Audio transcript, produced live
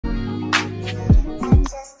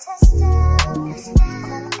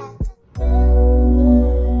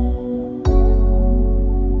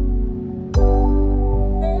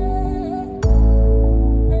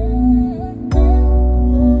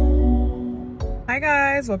Hi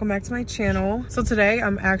guys, welcome back to my channel. So today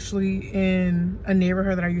I'm actually in a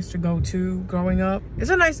neighborhood that I used to go to growing up. It's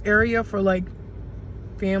a nice area for like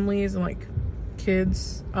families and like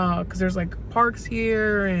kids, because there's like parks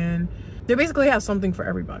here and they basically have something for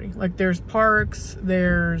everybody. Like there's parks,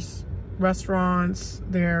 there's restaurants,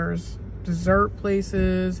 there's dessert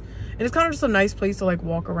places, and it's kind of just a nice place to like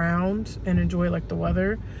walk around and enjoy like the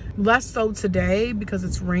weather. Less so today because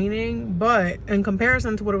it's raining, but in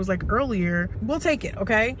comparison to what it was like earlier, we'll take it.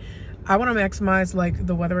 Okay, I want to maximize like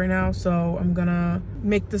the weather right now, so I'm gonna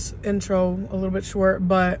make this intro a little bit short,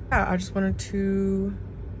 but yeah, I just wanted to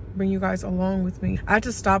bring you guys along with me. I had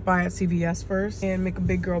to stop by at CVS first and make a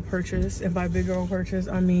big girl purchase, and by big girl purchase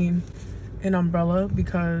I mean an umbrella,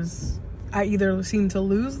 because I either seem to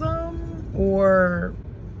lose them or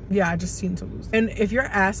yeah, I just seem to lose them. And if you're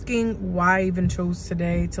asking why I even chose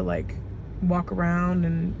today to like walk around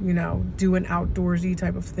and, you know, do an outdoorsy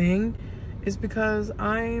type of thing, is because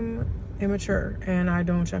I'm immature and I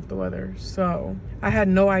don't check the weather. So I had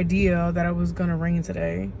no idea that it was gonna rain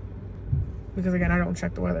today because again, I don't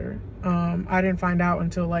check the weather. I didn't find out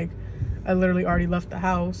until like I literally already left the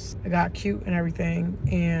house. I got cute and everything,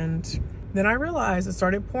 and then I realized it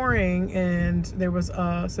started pouring and there was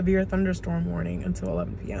a severe thunderstorm warning until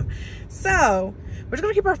 11 p.m. So we're just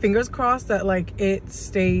gonna keep our fingers crossed that like it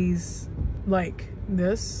stays like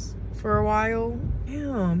this for a while.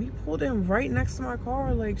 Damn, he pulled in right next to my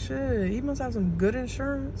car. Like shit, he must have some good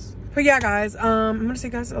insurance. But yeah guys, I'm gonna take you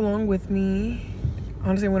guys along with me.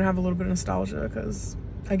 Honestly, I'm gonna have a little bit of nostalgia because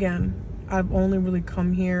again, I've only really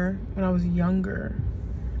come here when I was younger.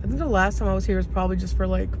 I think the last time I was here was probably just for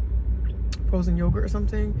like frozen yogurt or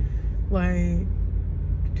something, like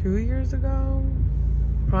 2 years ago,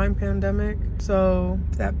 prime pandemic. So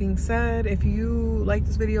that being said, if you like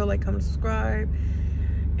this video, like, comment, subscribe.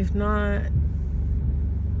 If not,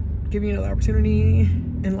 give me another opportunity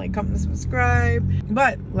and like, comment, and subscribe.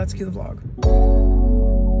 But let's cue the vlog.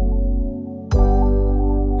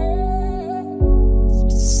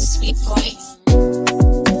 Sweet boys.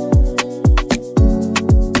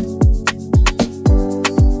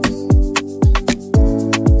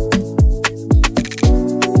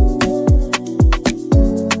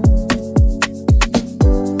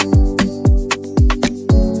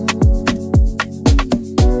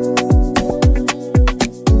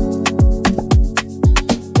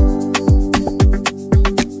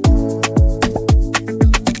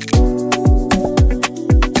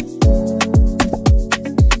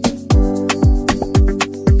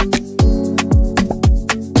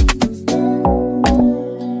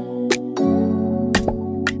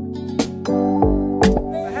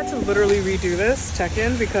 Redo this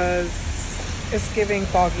check-in because it's giving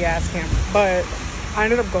foggy ass camera. But I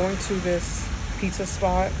ended up going to this pizza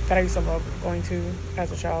spot that I used to love going to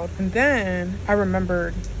as a child, and then I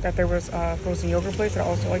remembered that there was a frozen yogurt place that I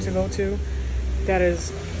also like to go to that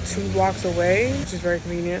is 2 blocks away, which is very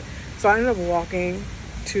convenient. So I ended up walking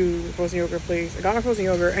to the frozen yogurt place. I got my frozen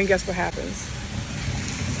yogurt, and guess what happens?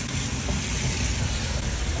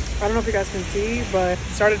 I don't know if you guys can see, but it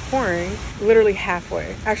started pouring literally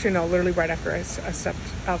halfway. Actually, no, literally right after I stepped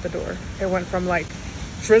out the door. It went from like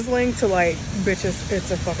drizzling to like, bitches,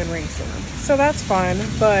 it's a fucking rainstorm. So that's fun,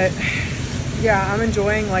 but yeah, I'm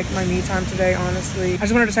enjoying like my me time today, honestly. I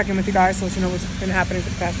just wanted to check in with you guys to let you know what's been happening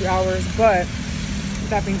for the past few hours. But with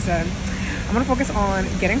that being said, I'm gonna focus on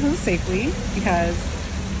getting home safely because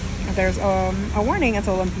there's a warning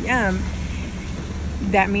until 11 p.m.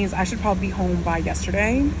 That means I should probably be home by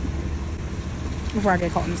yesterday before I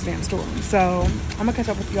get caught in this damn storm. So I'm gonna catch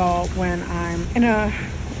up with y'all when I'm in a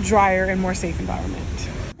drier and more safe environment.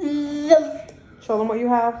 Show them what you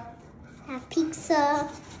have. A pizza.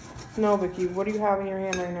 No, Vicky, what do you have in your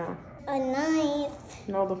hand right now? A knife.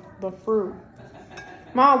 No, the fruit.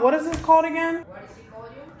 Mom, what is this called again?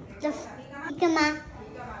 The jicama.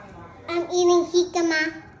 I'm eating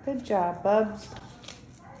jicama. Good job, bubs.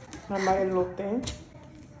 Have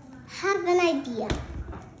an idea.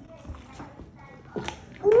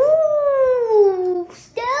 Ooh,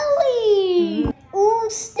 Stelly. Ooh,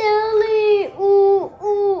 Stelly. Ooh,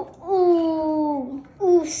 ooh, ooh.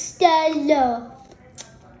 Ooh, Stella.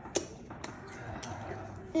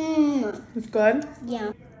 It's good?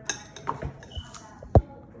 Yeah.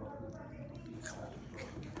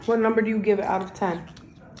 What number do you give it out of 10?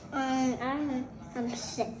 I'm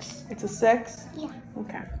 6. It's a 6? Yeah.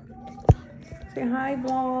 Okay. Say hi,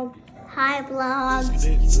 vlog. Hi, vlog.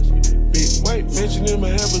 Big white mansion in my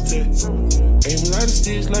habitat. Aim a lot of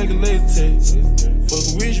sticks like a latex. Fuck a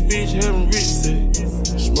rich bitch, having rich sex.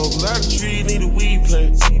 Smoke a lot of trees, need a weed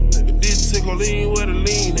plant. If this tickle lean, where the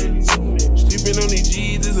lean at? Sleeping on these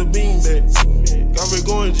G's is a beanbag. Started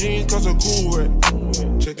going jeans cause I'm cool,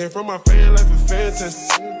 right? Checking from my fan life is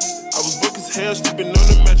fantastic. I was broke as hell, sleeping on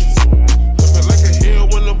the mattress. I felt like a hell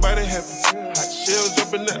when nobody happy. Hot shells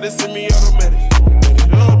jumping out, they send me automatic.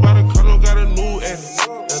 Made it up by the color, got a new edit.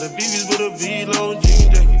 Now the BB's with a V-long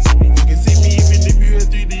jean jacket. You can see me even if you had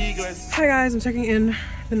 3D glasses. Hi guys, I'm checking in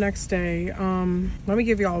the next day. Let me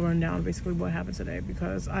give y'all a rundown basically what happened today,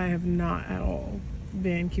 because I have not at all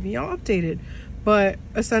been keeping y'all updated. But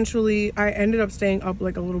essentially I ended up staying up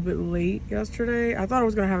like a little bit late yesterday. I thought I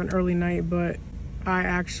was gonna have an early night, but I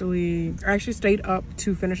actually stayed up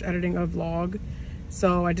to finish editing a vlog.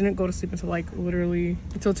 So I didn't go to sleep until like literally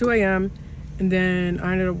until 2 a.m. and then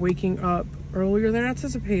I ended up waking up earlier than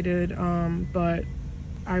anticipated. But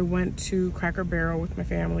I went to Cracker Barrel with my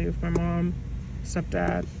family, with my mom,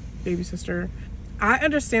 stepdad, baby sister. I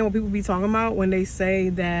understand what people be talking about when they say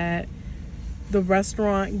that the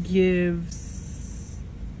restaurant gives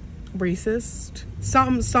racist.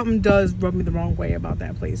 Something does rub me the wrong way about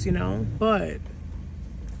that place, you know? But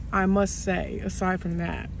I must say, aside from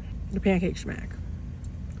that, the Pancake Schmack.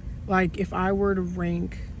 Like, if I were to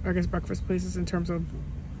rank, I guess, breakfast places in terms of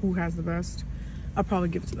who has the best, I'd probably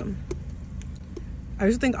give it to them. I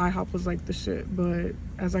used to think IHOP was like the shit, but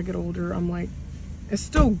as I get older, I'm like, it's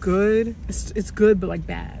still good. It's good, but like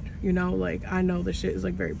bad, you know? Like, I know the shit is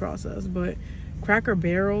like very processed, but Cracker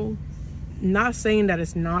Barrel, not saying that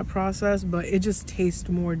it's not processed, but it just tastes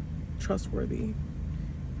more trustworthy.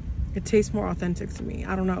 It tastes more authentic to me.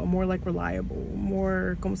 I don't know, more like reliable,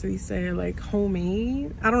 more, como se dice, like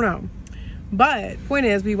homemade. I don't know. But point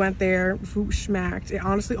is, we went there, food schmacked. It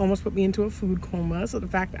honestly almost put me into a food coma. So the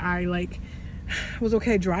fact that I like was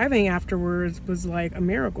okay driving afterwards was like a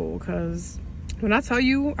miracle, because when I tell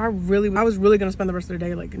you, I was really gonna spend the rest of the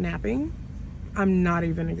day like napping. I'm not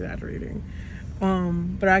even exaggerating.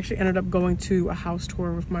 But I actually ended up going to a house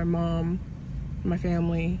tour with my mom, my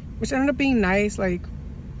family, which ended up being nice. Like,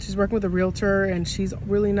 she's working with a realtor and she's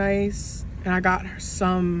really nice. And I got her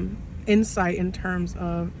some insight in terms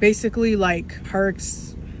of basically like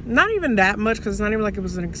perks, not even that much, because it's not even like it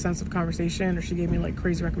was an extensive conversation or she gave me like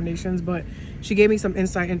crazy recommendations, but she gave me some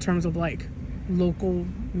insight in terms of like local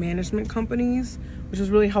management companies, which was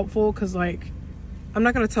really helpful. Because like, I'm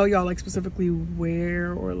not going to tell y'all like specifically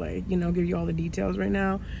where or like, you know, give you all the details right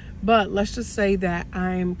now, but let's just say that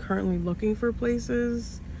I'm currently looking for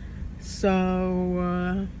places.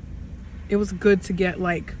 So it was good to get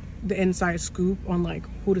like the inside scoop on like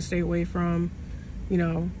who to stay away from, you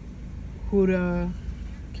know, who to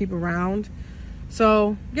keep around.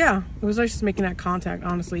 So yeah, it was like just making that contact,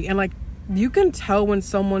 honestly. And like, you can tell when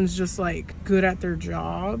someone's just like good at their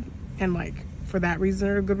job and like for that reason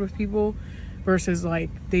they're good with people, versus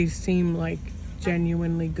like they seem like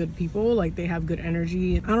genuinely good people, like they have good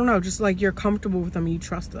energy. I don't know, just like you're comfortable with them and you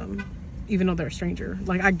trust them even though they're a stranger.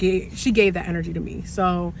 Like she gave that energy to me,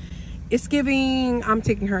 so it's giving I'm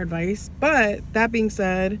taking her advice. But that being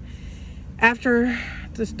said, after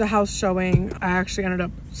the house showing, I actually ended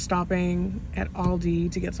up stopping at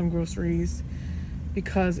Aldi to get some groceries,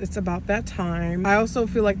 because it's about that time. I also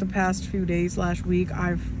feel like the past few days / week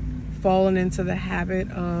I've fallen into the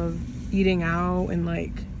habit of eating out and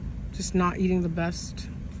like just not eating the best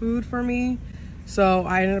food for me. So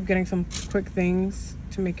I ended up getting some quick things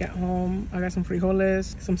to make at home. I got some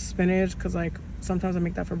frijoles, some spinach, because like sometimes I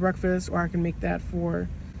make that for breakfast, or I can make that for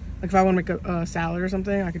like if I want to make a salad or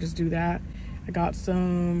something, I could just do that. I got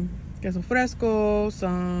some queso fresco,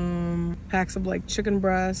 some packs of like chicken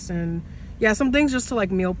breasts, and yeah, some things just to like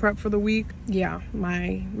meal prep for the week. Yeah,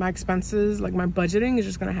 my expenses, like my budgeting is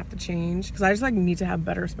just gonna have to change, because I just like need to have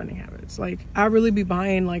better spending habits. Like I really be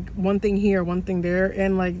buying like one thing here, one thing there,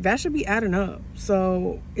 and like that should be adding up.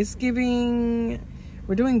 So it's giving,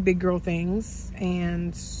 we're doing big girl things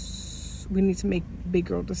and we need to make big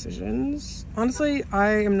girl decisions. Honestly,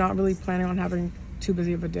 I am not really planning on having too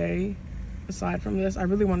busy of a day aside from this. I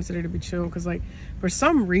really wanted today to be chill, because like for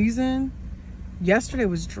some reason yesterday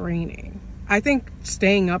was draining. I think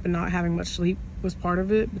staying up and not having much sleep was part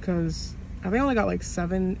of it, because I think I only got like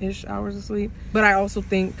 7-ish hours of sleep. But I also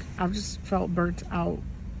think I've just felt burnt out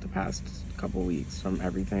the past couple weeks from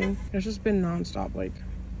everything. There's just been nonstop like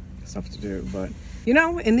stuff to do. But you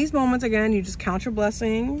know, in these moments, again, you just count your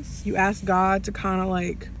blessings. You ask God to kind of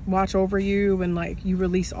like watch over you, and like you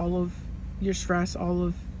release all of your stress, all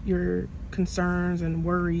of your concerns and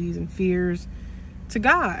worries and fears to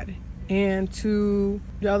God and to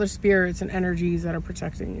the other spirits and energies that are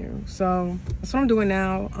protecting you. So that's what I'm doing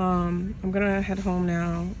now. I'm gonna head home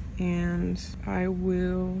now, and I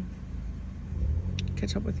will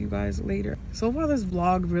catch up with you guys later. So far this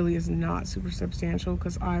vlog really is not super substantial,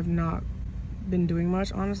 because I've not been doing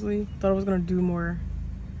much, honestly. Thought I was gonna do more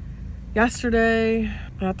yesterday,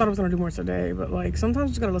 and I thought I was gonna do more today, but like sometimes you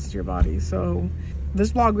just gotta listen to your body. So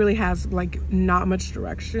this vlog really has like not much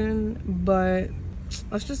direction, but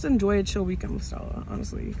let's just enjoy a chill weekend with Stella,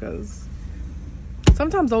 honestly, because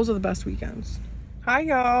sometimes those are the best weekends. Hi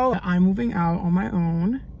y'all, I'm moving out on my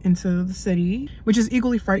own into the city, which is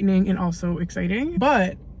equally frightening and also exciting.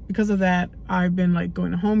 But because of that, I've been like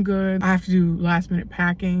going to Home Goods. I have to do last minute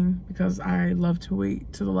packing because I love to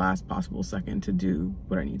wait to the last possible second to do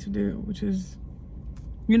what I need to do, which is,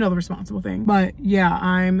 you know, the responsible thing. But yeah,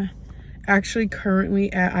 I'm actually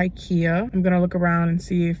currently at IKEA. I'm gonna look around and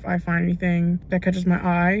see if I find anything that catches my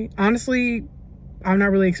eye. Honestly, I'm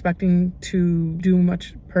not really expecting to do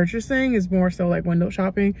much purchasing. It's more so like window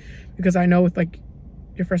shopping, because I know with like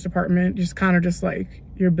your first apartment, just kind of just like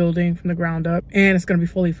you're building from the ground up, and it's gonna be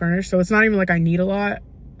fully furnished. So it's not even like I need a lot,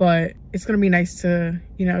 but it's gonna be nice to,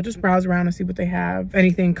 you know, just browse around and see what they have. If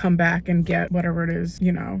anything, come back and get whatever it is,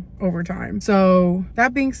 you know, over time. So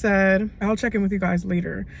that being said, I'll check in with you guys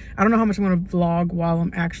later. I don't know how much I'm gonna vlog while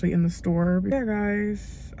I'm actually in the store. But yeah,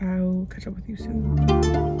 guys, I'll catch up with you soon.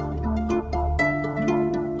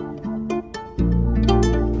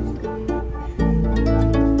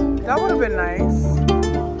 That would have been nice.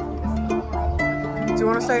 Do you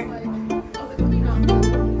want to say? Do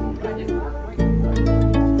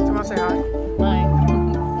you want to say hi? Hi.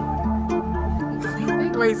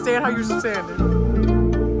 Wait, stand how you're standing.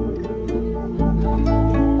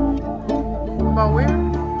 About where?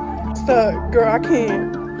 Stuck, girl. I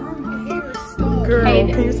can't. Girl,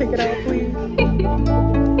 can you take it out, please?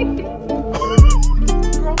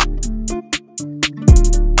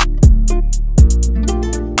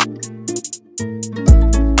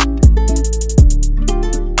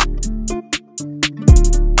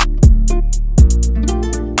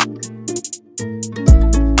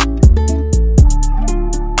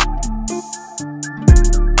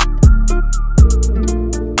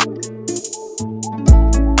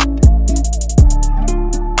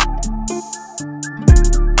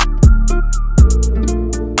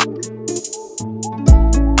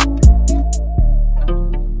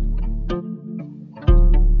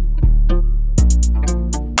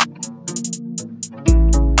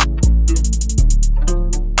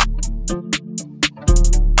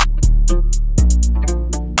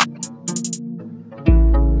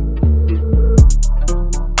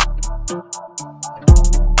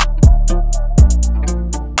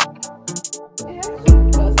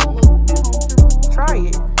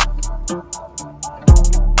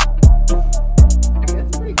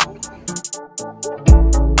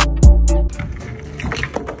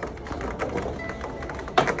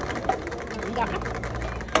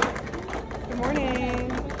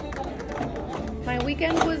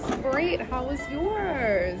 Weekend was great. How was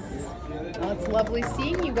yours? Well, it's lovely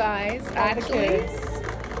seeing you guys. Actually.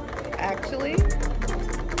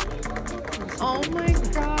 Oh my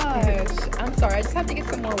gosh. I'm sorry. I just have to get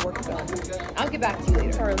some more work done. I'll get back to you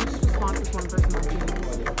later. Sorry, let's just respond to one person.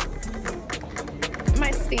 Am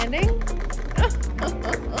I standing?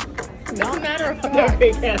 No matter of fact.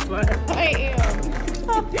 I am.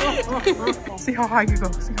 See how high you go.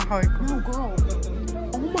 See how high you go. No, girl.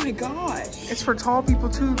 Oh my gosh. It's for tall people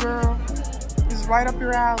too, girl. It's right up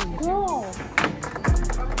your alley. Girl.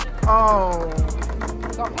 Oh.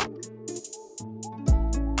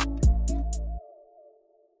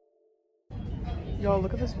 Yo,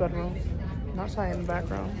 look at this bedroom. Not shy in the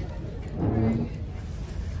background.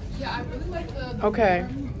 Yeah, I really like the okay.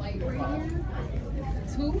 light right here.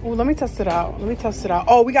 Well, let me test it out.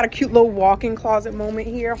 Oh, we got a cute little walk-in closet moment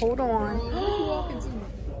here. Hold on.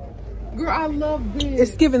 Girl, I love this.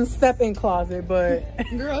 It's giving step-in closet, but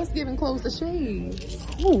girl, it's giving close to shade.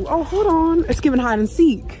 Ooh, oh, hold on. It's giving hide and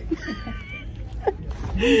seek.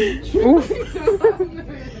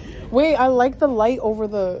 Wait, I like the light over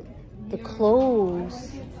the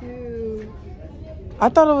clothes. I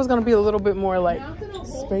thought it was gonna be a little bit more like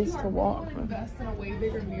space to walk. Invest in a way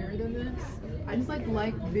bigger mirror than this. I just like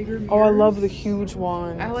bigger mirrors. Oh, I love the huge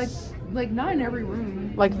one. I like not in every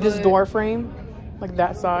room. Like this door frame, like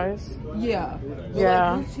that size. Yeah.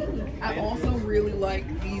 Yeah. I also really like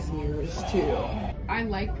these mirrors too. I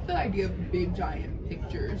like the idea of big giant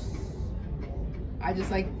pictures. I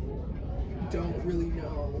just like don't really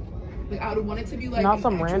know. Like I would want it to be like not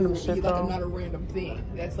some random shit like though. Not a random thing.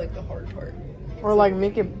 That's like the hard part. Or like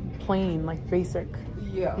make it plain, like basic.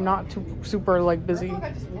 Yeah. Not too super like busy. I feel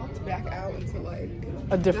like I just walked back out into like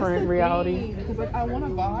a different reality. Because like I want a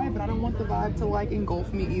vibe, but I don't want the vibe to like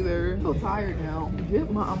engulf me either. I'm so tired now.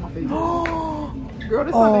 Get my on my face. Girl,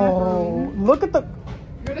 this is my bathroom. Look at the.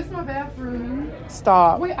 Girl, this is my my bathroom.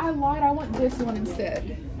 Stop. Wait, I lied. I want this one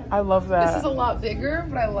instead. I love that. This is a lot bigger,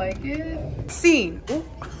 but I like it. Scene. Ooh.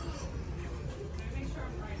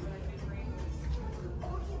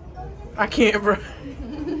 I can't, bro.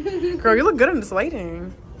 Girl, you look good in this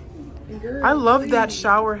lighting. Girl, I love please. that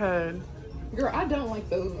shower head. Girl, I don't like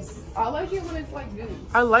those. I like it when it's like this.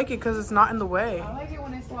 I like it because it's not in the way. I like it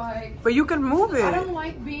when it's like... But you can move it. I don't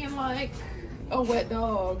like being like a wet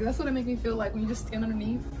dog. That's what it makes me feel like when you just stand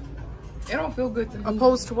underneath. It don't feel good to me.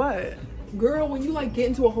 Opposed to what? Girl, when you like get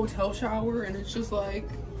into a hotel shower and it's just like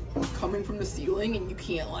coming from the ceiling and you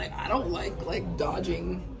can't like... I don't like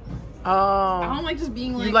dodging. I don't like just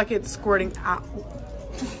being like... You like it squirting out.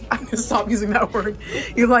 I can stop using that word.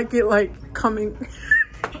 You like it like coming...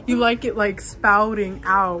 You like it like spouting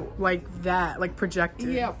out like that, like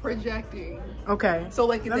projecting. Yeah, projecting. Okay. So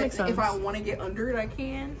like that makes sense. if I want to get under it, I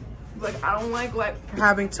can. Like I don't like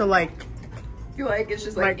having to like it's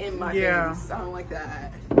just like in my face. I don't like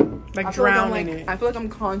that. Like drowning like, it. I feel like I'm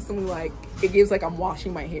constantly like it gives like I'm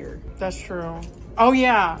washing my hair. That's true. Oh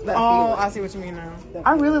yeah. That oh, feeling. I see what you mean now.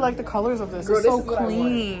 I really like the colors of this. Girl, it's this so is what I clean.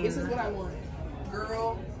 wanted. This is what I wanted.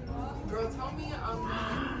 Girl, tell me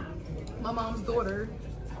I'm my mom's daughter.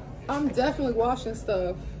 I'm definitely washing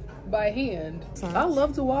stuff by hand. I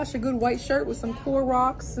love to wash a good white shirt with some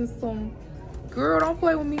Clorox and some... Girl, don't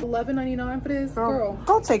play with me. $11.99 for this. Girl.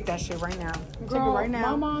 Go take that shit right now. Take it right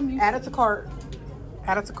now. My mom used Add it to cart.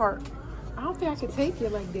 Add it to cart. I don't think I could take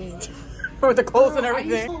it like that. With the clothes and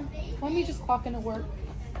everything. Let me just clock into work.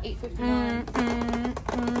 8:59.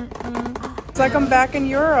 It's like I'm back in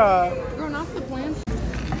Europe. Girl, not the plans.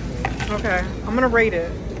 Okay, I'm gonna rate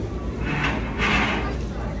it.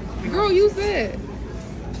 Girl, use it.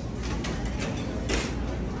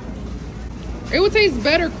 It would taste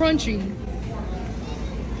better crunchy.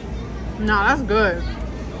 Nah, that's good.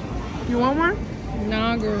 You want one?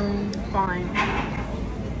 Nah, girl. Fine.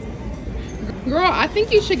 Girl, I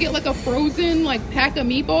think you should get like a frozen like pack of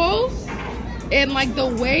meatballs. And like the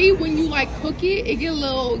way when you like cook it, it get a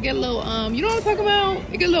little you know what I'm talking about?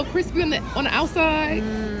 It get a little crispy on the outside.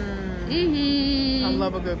 I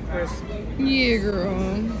love a good crisp. Yeah,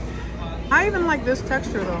 girl. I even like this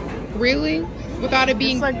texture though. Really? Without it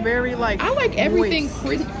being... It's like very like... I like everything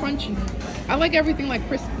moist. crunchy. I like everything like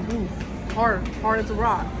crispy. Ooh. Hard as a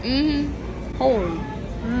rock. Holy.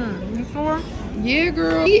 You sure? Yeah,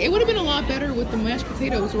 girl. It would have been a lot better with the mashed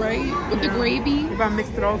potatoes, right? With the gravy. If I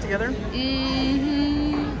mixed it all together.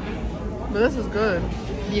 But this is good.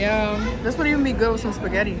 Yeah. This would even be good with some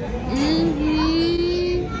spaghetti.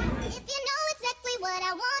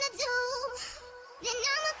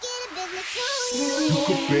 You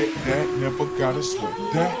could bet that, never gotta sweat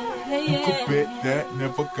that. You could bet that,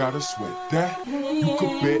 never gotta sweat that. You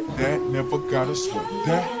could bet that, never gotta sweat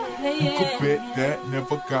that. You could bet that,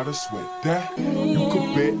 never gotta sweat that. You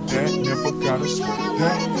could bet that, never gotta sweat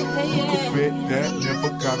that. You could bet that, never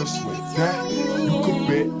gotta sweat that. You could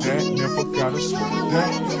bet that, never gotta sweat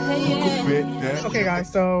that. You could bet that. Okay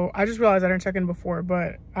guys, so I just realized I didn't check in before,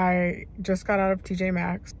 but I just got out of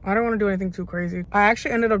TjMaxx. I don't want to do anything too crazy. I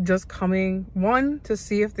actually ended up just coming, one, to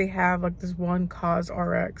see if they have like this one Cos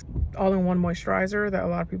RX all-in-one moisturizer that a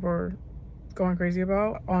lot of people are going crazy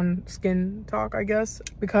about on Skin Talk, I guess,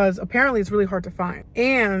 because apparently it's really hard to find.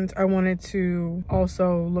 And I wanted to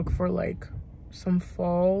also look for like some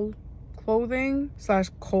fall clothing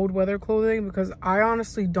 / cold weather clothing, because I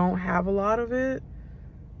honestly don't have a lot of it.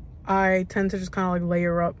 I tend to just kind of like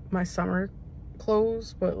layer up my summer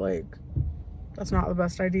clothes, but like that's not the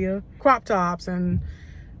best idea. Crop tops and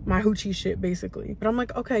my hoochie shit basically. But I'm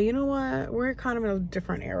like, okay, you know what, we're kind of in a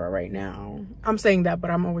different era right now. I'm saying that,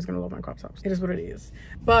 but I'm always gonna love my crop tops. It is what it is.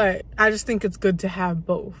 But I just think it's good to have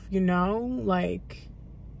both, you know, like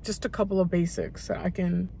just a couple of basics that I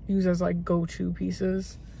can use as like go-to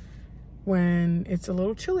pieces when it's a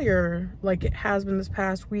little chillier, like it has been this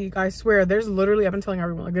past week. I swear there's literally, I've been telling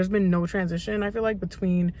everyone, like there's been no transition, I feel like,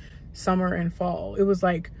 between summer and fall. It was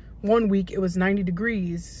like 1 week it was 90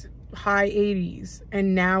 degrees, high 80s,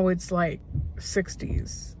 and now it's like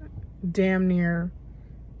 60s, damn near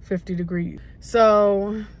 50 degrees.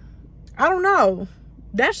 So I don't know,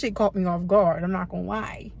 that shit caught me off guard, I'm not gonna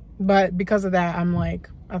lie. But because of that, I'm like,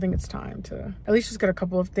 I think it's time to at least just get a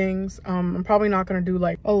couple of things. I'm probably not gonna do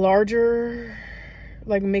like a larger,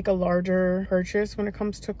 like make a larger purchase when it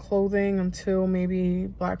comes to clothing until maybe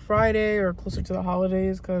Black Friday or closer to the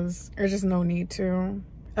holidays, because there's just no need to.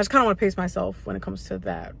 I just kind of want to pace myself when it comes to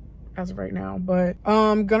that as of right now. But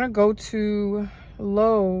I'm gonna go to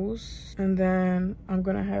Lowe's and then I'm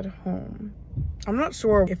gonna head home. I'm not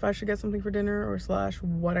sure if I should get something for dinner or /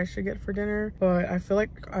 what I should get for dinner, but I feel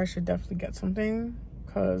like I should definitely get something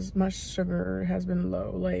because my sugar has been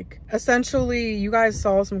low. Like, essentially, you guys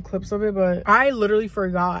saw some clips of it, but I literally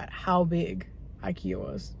forgot how big IKEA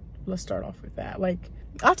was. Let's start off with that. Like,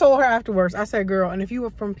 I told her afterwards, I said, girl, and if you were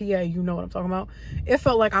from PA, you know what I'm talking about. It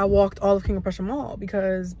felt like I walked all of King of Prussia Mall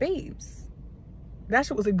because, babes, that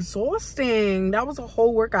shit was exhausting. That was a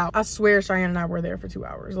whole workout. I swear Cheyenne and I were there for 2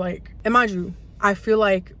 hours. Like, and mind you, I feel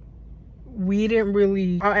like we didn't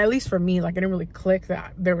really, or at least for me, like, it didn't really click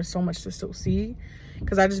that there was so much to still see,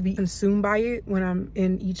 because I just be consumed by it when I'm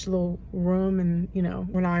in each little room, and, you know,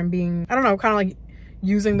 when I'm being, I don't know, kind of like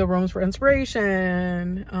using the rooms for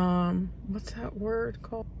inspiration. What's that word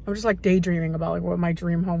called? I'm just like daydreaming about like what my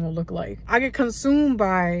dream home will look like. I get consumed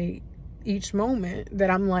by each moment that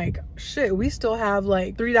I'm like, shit, we still have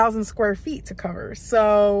like 3,000 square feet to cover.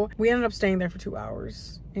 So we ended up staying there for 2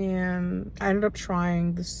 hours, and I ended up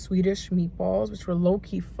trying the Swedish meatballs, which were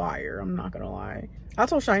low-key fire, I'm not gonna lie. I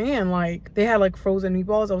told Cheyenne, like, they had like frozen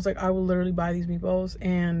meatballs. I was like, I will literally buy these meatballs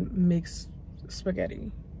and make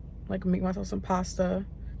spaghetti, like make myself some pasta.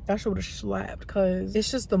 That shit would have slapped, because it's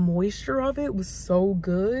just the moisture of it was so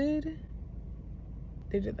good.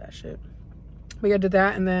 They did that shit. But yeah, I did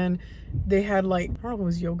that, and then they had like, I don't know if it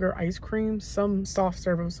was yogurt ice cream, some soft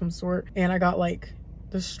serve of some sort, and I got like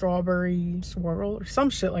the strawberry swirl or some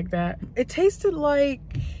shit like that. It tasted like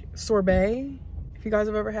sorbet, if you guys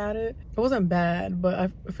have ever had it. It wasn't bad, but I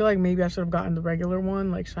feel like maybe I should have gotten the regular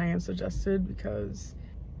one like Cheyenne suggested, because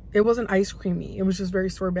it wasn't ice creamy. It was just very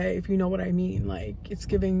sorbet, if you know what I mean. Like, it's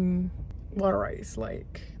giving water ice,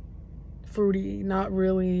 like fruity, not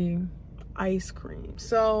really ice cream.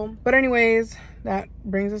 So, but anyways, that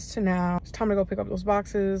brings us to now. It's time to go pick up those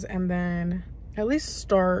boxes and then at least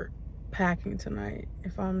start packing tonight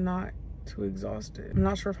if I'm not too exhausted. I'm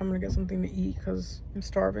not sure if I'm gonna get something to eat because I'm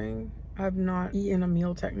starving. I've not eaten a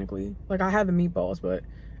meal technically. Like, I had the meatballs, but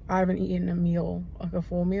I haven't eaten a meal, like a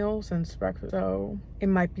full meal, since breakfast. So it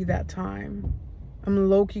might be that time. I'm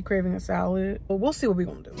low-key craving a salad, but we'll see what we're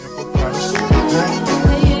gonna do.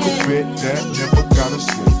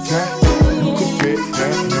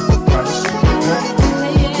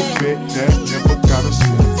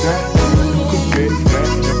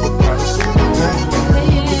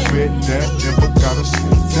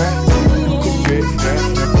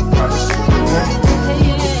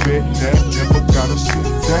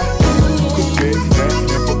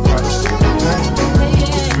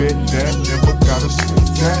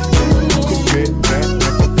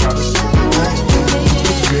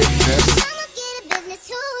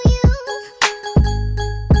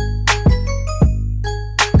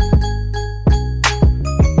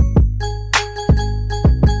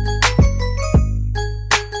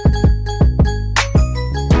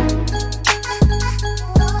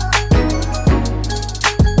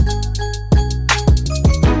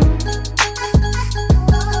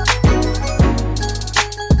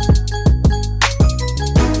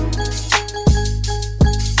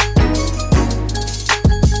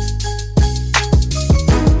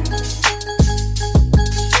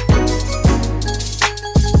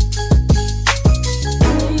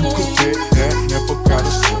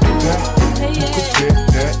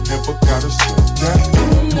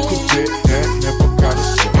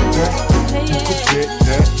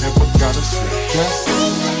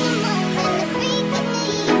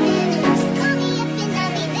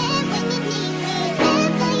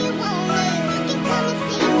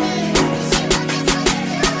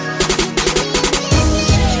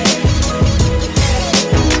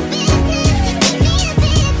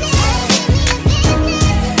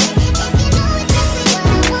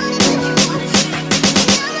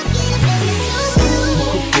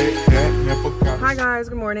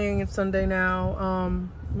 Good morning. It's Sunday now.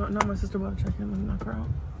 Not my sister about to check in. Let me knock her out.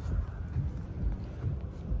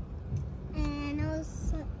 And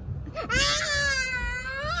also,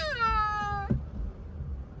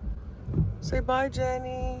 Say bye,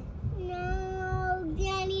 Jenny. no,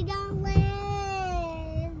 Jenny, don't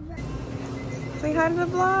live. Say hi to the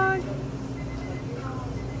vlog.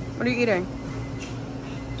 What are you eating?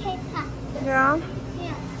 K-pop. Yeah?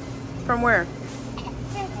 Yeah. From where?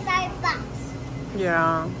 From Starbucks.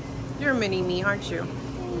 Yeah. You're a mini me, aren't you?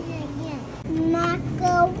 Yeah.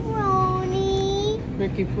 Macaroni.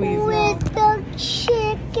 Ricky, please. With the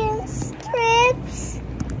chicken strips.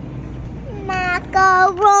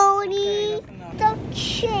 Macaroni. Okay, that's enough. The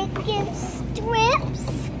chicken strips.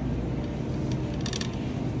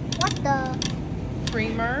 What the?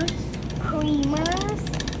 Creamers. Creamers.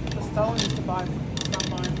 The stove needs to buy. Not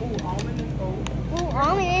mine. Ooh, almond and oat. Ooh,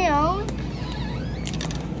 almond.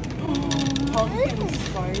 Pumpkin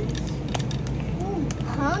spice. Ooh,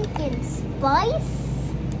 pumpkin spice.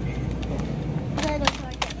 Little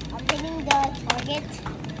the Target.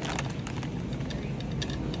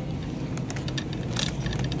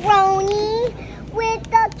 Brony with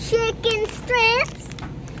the chicken strips.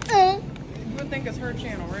 You would think it's her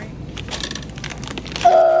channel, right?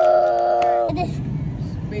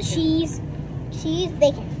 Bacon. Cheese,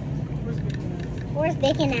 bacon. Where's bacon at? Where's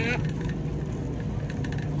bacon at?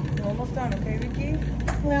 We're almost done, okay, Vicky?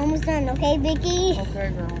 We're almost done, okay, Vicky? Okay,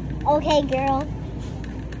 girl. Okay, girl.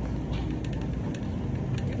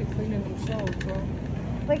 You be cleaning them shelves, bro.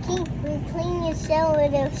 We're cleaning your shell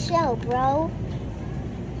with a shell, bro.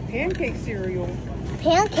 Pancake cereal.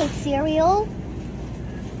 Pancake cereal.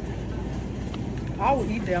 I would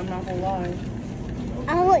eat that, I'm not gonna lie.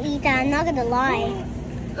 I will eat that, I'm not gonna lie.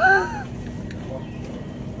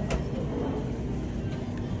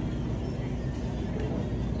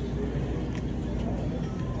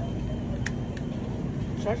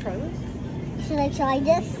 Should I try this? Should I try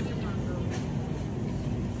this?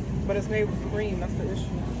 But it's made with cream, that's the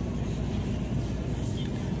issue.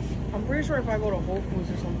 I'm pretty sure if I go to Whole Foods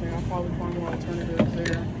or something, I'll probably find more alternatives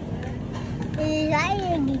there.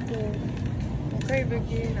 Okay,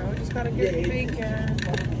 Vicky, now we just gotta get bacon.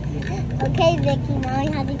 Okay, Vicky, now I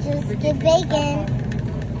have to just get bacon.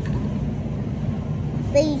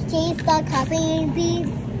 But you can't start copying beef.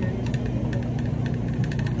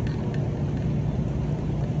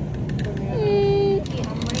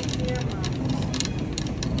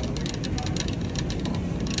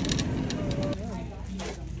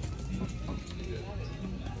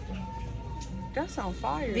 That sounds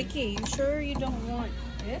fire. Vicky, you sure you don't want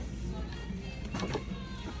this?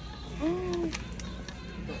 You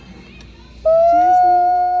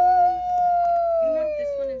want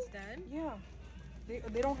this one instead? Yeah.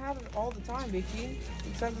 They don't have it all the time, Vicky.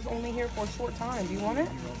 It says it's only here for a short time. Do you want it?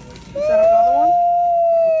 You set up the other one?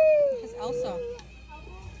 It's Elsa.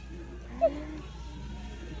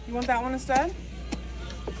 You want that one instead?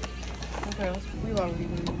 Okay, let's reload these.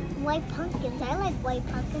 White pumpkins. I like white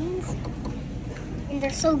pumpkins. And they're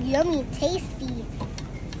so yummy and tasty.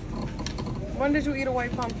 When did you eat a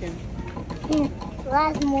white pumpkin?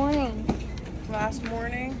 Last morning. Last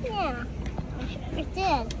morning? Yeah, I sure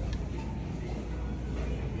did.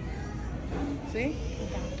 See?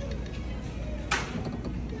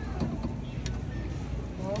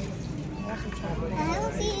 Well, we'll have to try it. I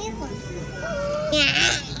don't see these ones.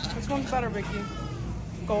 Which one's better, Vicky?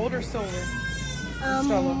 Gold or silver?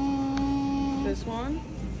 Stella. This one?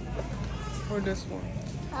 Or this one?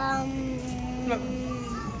 Look.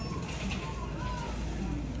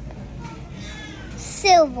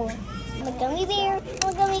 Silver. The gummy bear.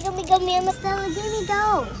 Oh, gummy. I'm a Stella. Give me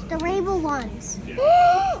those. The rainbow ones.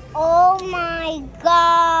 Oh my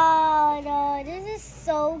god. Oh, this is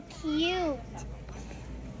so cute.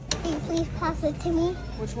 Can you please pass it to me?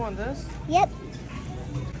 Which one? This? Yep.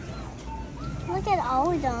 Look at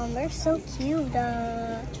all of them. They're so cute.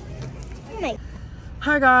 Oh my.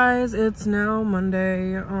 Hi guys, it's now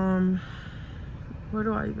Monday. Where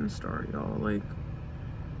do I even start, y'all? Like,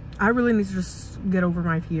 I really need to just get over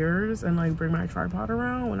my fears and like bring my tripod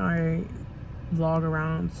around when I vlog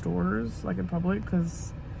around stores, like in public,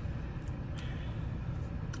 because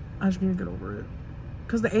I just need to get over it.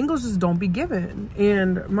 Because the angles just don't be given.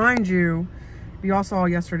 And mind you, y'all saw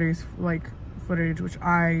yesterday's like footage, which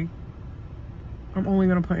I'm only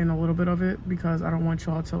gonna put in a little bit of it because I don't want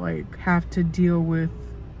y'all to like have to deal with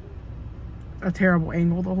a terrible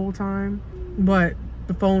angle the whole time. But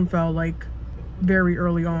the phone fell like very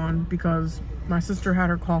early on because my sister had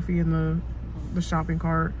her coffee in the shopping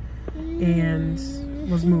cart and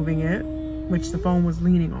was moving it, which the phone was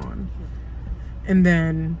leaning on. And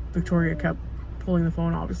then Victoria kept pulling the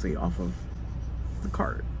phone obviously off of the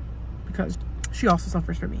cart because she also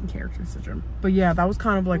suffers from main character syndrome. But yeah, that was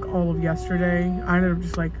kind of like all of yesterday. I ended up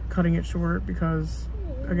just like cutting it short because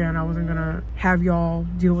again, I wasn't gonna have y'all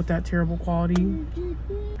deal with that terrible quality.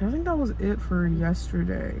 And I think that was it for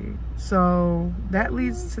yesterday. So that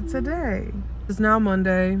leads to today. It's now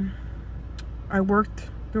Monday. I worked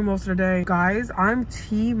through most of the day. Guys, I'm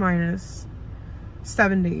T-minus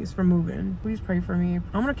 7 days from moving. Please pray for me.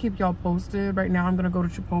 I'm gonna keep y'all posted. Right now I'm gonna go to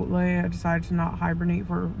Chipotle. I decided to not hibernate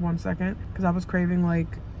for 1 second because I was craving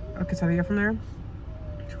like a quesadilla from there.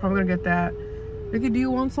 So probably gonna get that. Vicky, do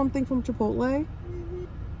you want something from Chipotle?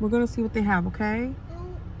 We're gonna see what they have, okay?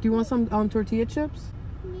 Do you want some tortilla chips?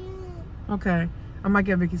 Okay, I might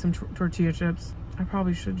get Vicky some tortilla chips. I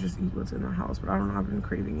probably should just eat what's in the house, but I don't know, I've been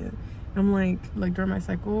craving it. I'm like during my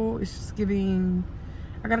cycle, it's just giving,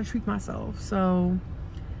 I gotta treat myself. So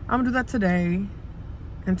I'm gonna do that today.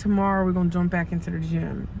 And tomorrow we're gonna jump back into the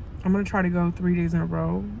gym. I'm gonna try to go 3 days in a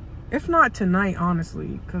row. If not tonight,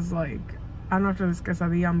 honestly, cause like, I know after this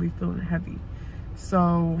quesadilla, I'm gonna be feeling heavy.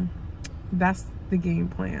 So that's the game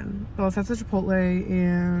plan. So let's head to Chipotle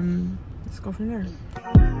and let's go from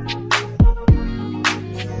there.